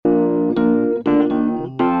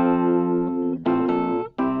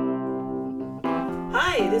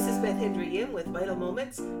Alejandra Yim with Vital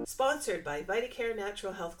Moments, sponsored by VitaCare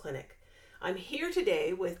Natural Health Clinic. I'm here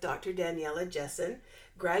today with Dr. Daniela Jessen,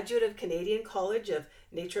 graduate of Canadian College of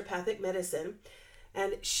Naturopathic Medicine,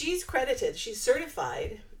 and she's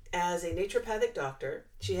certified as a naturopathic doctor.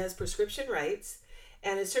 She has prescription rights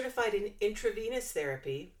and is certified in intravenous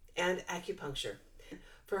therapy and acupuncture.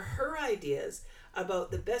 For her ideas about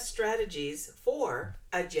the best strategies for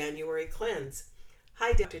a January cleanse.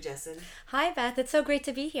 Hi, Dr. Jessen. Hi, Beth. It's so great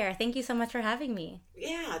to be here. Thank you so much for having me.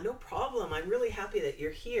 Yeah, no problem. I'm really happy that you're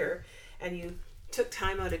here and you took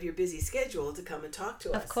time out of your busy schedule to come and talk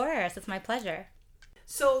to us. Of course. It's my pleasure.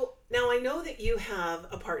 So now I know that you have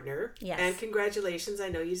a partner. Yes. And congratulations. I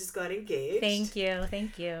know you just got engaged. Thank you.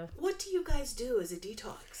 Thank you. What do you guys do as a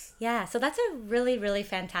detox? Yeah, so that's a really, really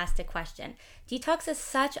fantastic question. Detox is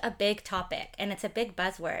such a big topic and it's a big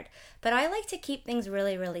buzzword, but I like to keep things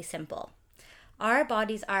really, really simple. Our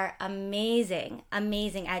bodies are amazing at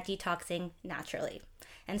detoxing naturally.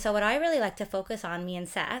 And so what I really like to focus on, me and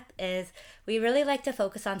Seth, is we really like to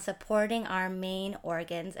focus on supporting our main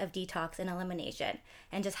organs of detox and elimination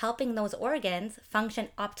and just helping those organs function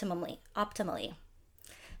optimally.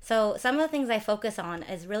 So some of the things I focus on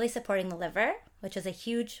is really supporting the liver, which is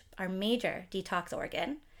our major detox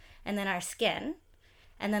organ, and then our skin,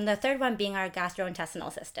 and then the third one being our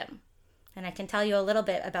gastrointestinal system. And I can tell you a little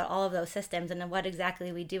bit about all of those systems and what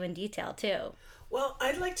exactly we do in detail too. Well,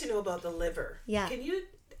 I'd like to know about the liver. Yeah. Can you,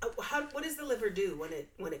 what does the liver do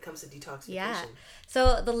when it comes to detoxification? Yeah.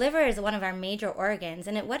 So the liver is one of our major organs,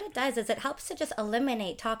 and what it does is it helps to just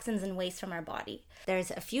eliminate toxins and waste from our body.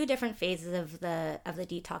 There's a few different phases of the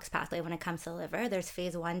detox pathway when it comes to the liver. There's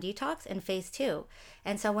phase 1 detox and phase 2.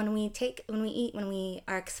 And so when we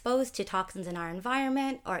are exposed to toxins in our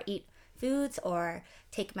environment or eat foods or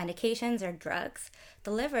take medications or drugs,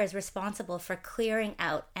 the liver is responsible for clearing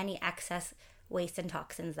out any excess waste and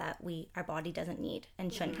toxins that our body doesn't need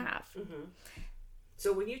and shouldn't have. Mm-hmm.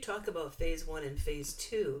 So when you talk about phase 1 and phase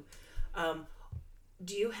 2,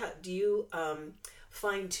 do you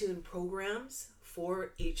fine-tune programs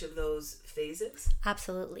for each of those phases?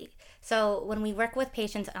 Absolutely. So when we work with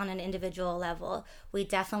patients on an individual level, we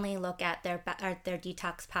definitely look at their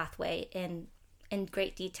detox pathway in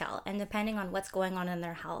great detail, and depending on what's going on in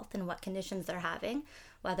their health and what conditions they're having,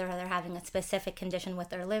 whether they're having a specific condition with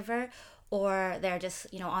their liver or they're just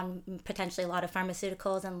on potentially a lot of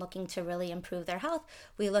pharmaceuticals and looking to really improve their health,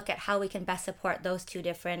 we look at how we can best support those two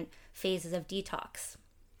different phases of detox.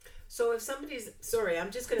 So if sorry,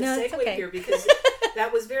 I'm just going to segue here because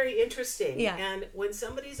that was very interesting. Yeah. And when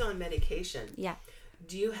somebody's on medication, yeah,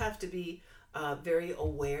 do you have to be very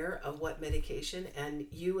aware of what medication, and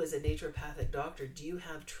you as a naturopathic doctor, do you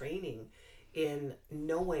have training in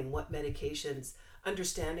knowing what medications,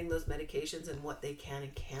 understanding those medications and what they can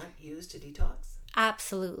and can't use to detox?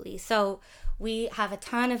 Absolutely. So we have a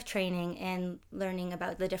ton of training in learning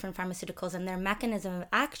about the different pharmaceuticals and their mechanism of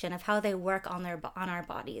action, of how they work on our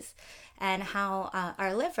bodies, and how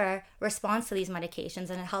our liver responds to these medications,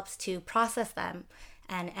 and it helps to process them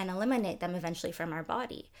and eliminate them eventually from our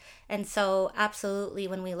body. And so absolutely,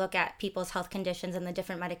 when we look at people's health conditions and the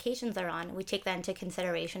different medications they're on, we take that into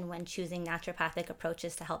consideration when choosing naturopathic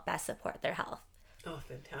approaches to help best support their health. Oh,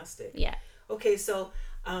 fantastic. Yeah. Okay, so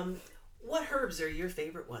what herbs are your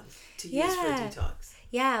favorite ones to use for detox?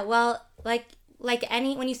 Yeah, well,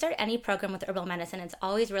 when you start any program with herbal medicine, it's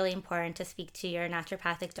always really important to speak to your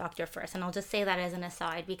naturopathic doctor first. And I'll just say that as an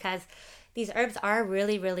aside, because these herbs are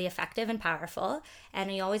really, really effective and powerful,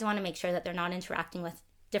 and you always want to make sure that they're not interacting with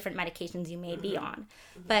different medications you may be on.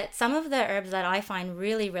 Mm-hmm. But some of the herbs that I find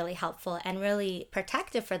really, really helpful and really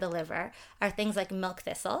protective for the liver are things like milk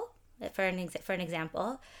thistle, for an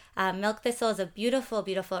example. Milk thistle is a beautiful,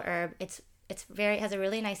 beautiful herb. It has a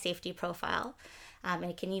really nice safety profile. And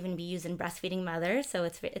it can even be used in breastfeeding mothers, so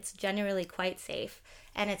it's generally quite safe.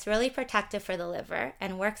 And it's really protective for the liver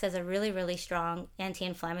and works as a really, really strong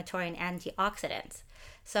anti-inflammatory and antioxidant.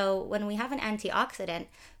 So when we have an antioxidant,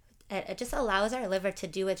 it just allows our liver to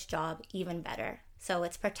do its job even better. So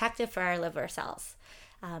it's protective for our liver cells.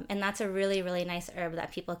 And that's a really, really nice herb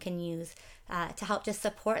that people can use to help just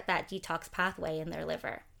support that detox pathway in their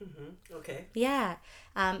liver. Mm-hmm. Okay. Yeah.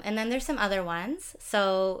 And then there's some other ones.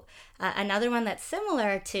 So another one that's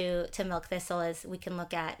similar to milk thistle is we can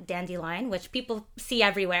look at dandelion, which people see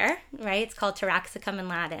everywhere, right? It's called Taraxacum in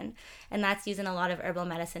Latin. And that's used in a lot of herbal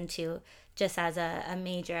medicine too, just as a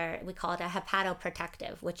major, we call it a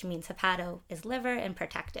hepatoprotective, which means hepato is liver and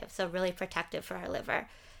protective. So really protective for our liver.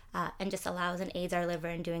 And just allows and aids our liver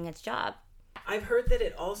in doing its job. I've heard that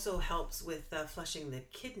it also helps with flushing the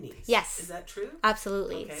kidneys. Yes. Is that true?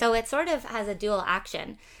 Absolutely. Okay. So it sort of has a dual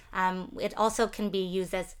action. It also can be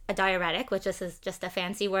used as a diuretic, which is just a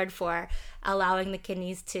fancy word for allowing the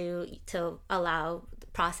kidneys to allow the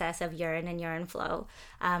process of urine and urine flow.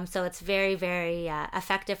 So it's very, very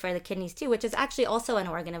effective for the kidneys too, which is actually also an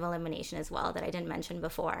organ of elimination as well that I didn't mention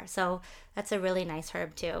before. So that's a really nice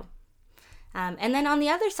herb too. And then on the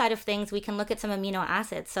other side of things, we can look at some amino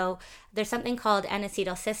acids. So there's something called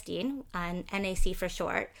N-acetylcysteine, NAC for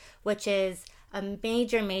short, which is a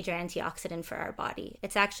major, major antioxidant for our body.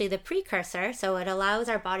 It's actually the precursor, so it allows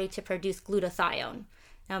our body to produce glutathione.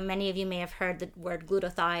 Now, many of you may have heard the word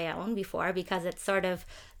glutathione before because it's sort of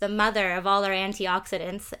the mother of all our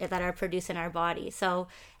antioxidants that are produced in our body. So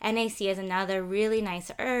NAC is another really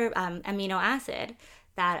nice amino acid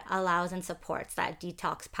that allows and supports that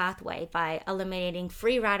detox pathway by eliminating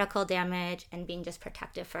free radical damage and being just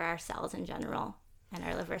protective for our cells in general and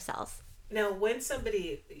our liver cells. Now, when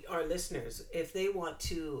somebody, our listeners, if they want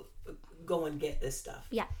to go and get this stuff,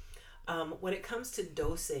 when it comes to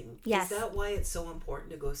dosing, yes. Is that why it's so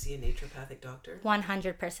important to go see a naturopathic doctor?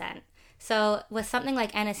 100%. So with something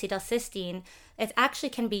like N-acetylcysteine, it actually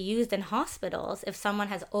can be used in hospitals if someone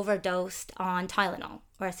has overdosed on Tylenol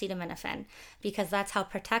or acetaminophen, because that's how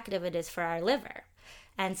protective it is for our liver.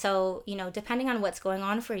 And so, depending on what's going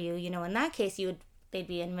on for you, in that case, they'd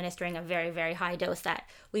be administering a very, very high dose that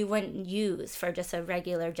we wouldn't use for just a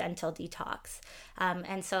regular gentle detox.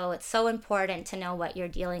 And so it's so important to know what you're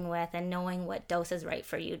dealing with and knowing what dose is right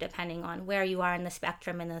for you, depending on where you are in the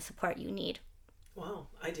spectrum and the support you need. Wow,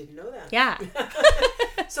 I didn't know that. Yeah.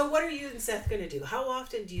 So what are you and Seth going to do? How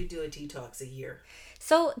often do you do a detox a year?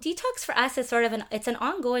 So detox for us is sort of it's an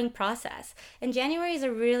ongoing process. And January is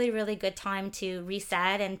a really, really good time to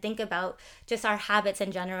reset and think about just our habits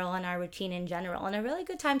in general and our routine in general. And a really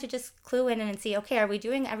good time to just clue in and see, okay, are we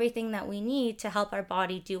doing everything that we need to help our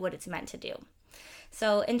body do what it's meant to do?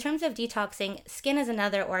 So in terms of detoxing, skin is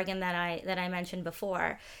another organ that I mentioned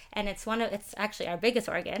before, and it's actually our biggest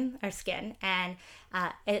organ, our skin, and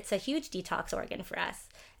it's a huge detox organ for us.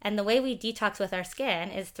 And the way we detox with our skin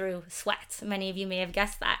is through sweats. Many of you may have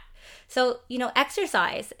guessed that. So,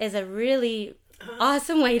 exercise is a really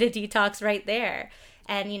awesome way to detox right there.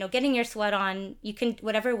 And, getting your sweat on, you can,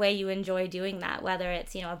 whatever way you enjoy doing that, whether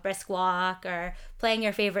it's, a brisk walk or playing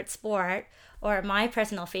your favorite sport, or my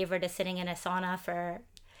personal favorite is sitting in a sauna for,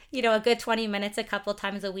 a good 20 minutes a couple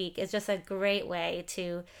times a week is just a great way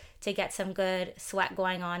to get some good sweat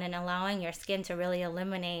going on and allowing your skin to really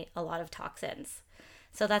eliminate a lot of toxins.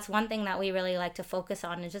 So that's one thing that we really like to focus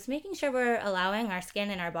on, is just making sure we're allowing our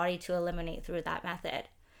skin and our body to eliminate through that method.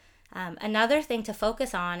 Another thing to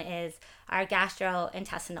focus on is our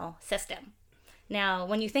gastrointestinal system. Now,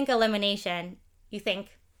 when you think elimination, you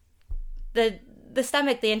think the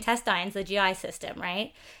stomach, the intestines, the GI system,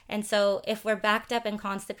 right? And so if we're backed up and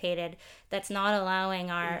constipated, that's not allowing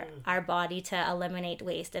our body to eliminate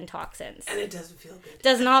waste and toxins. And it doesn't feel good.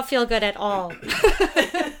 Does not feel good at all.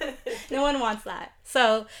 No one wants that.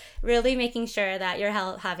 So really making sure that you're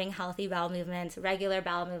having healthy bowel movements, regular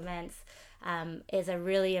bowel movements, is a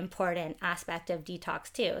really important aspect of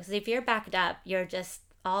detox too. So if you're backed up,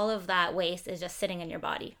 all of that waste is just sitting in your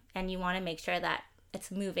body, and you want to make sure that it's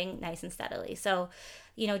moving nice and steadily. So,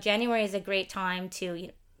 January is a great time to,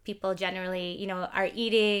 people generally, are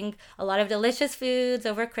eating a lot of delicious foods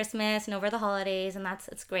over Christmas and over the holidays, and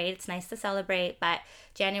it's great. It's nice to celebrate, but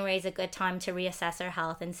January is a good time to reassess our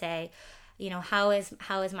health and say, how is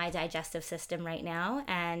my digestive system right now?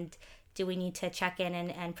 And do we need to check in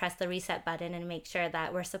and press the reset button and make sure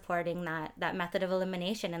that we're supporting that method of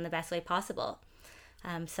elimination in the best way possible?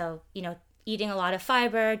 So, eating a lot of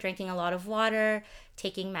fiber, drinking a lot of water,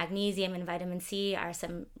 taking magnesium and vitamin C are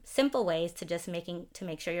some simple ways to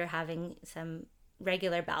make sure you're having some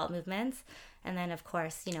regular bowel movements. And then, of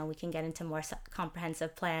course, we can get into more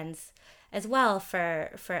comprehensive plans as well for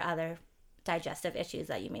other digestive issues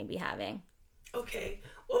that you may be having. Okay.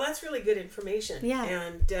 Well, that's really good information. Yeah.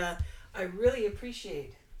 And I really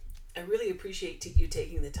appreciate you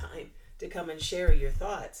taking the time to come and share your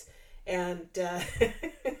thoughts. And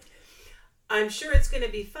I'm sure it's going to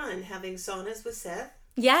be fun having saunas with Seth.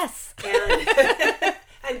 Yes.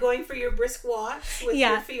 And going for your brisk walks with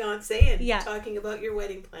your fiance and talking about your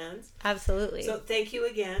wedding plans. Absolutely. So thank you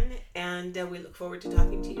again, and we look forward to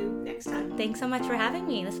talking to you next time. Thanks so much for having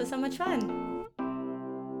me. This was so much fun.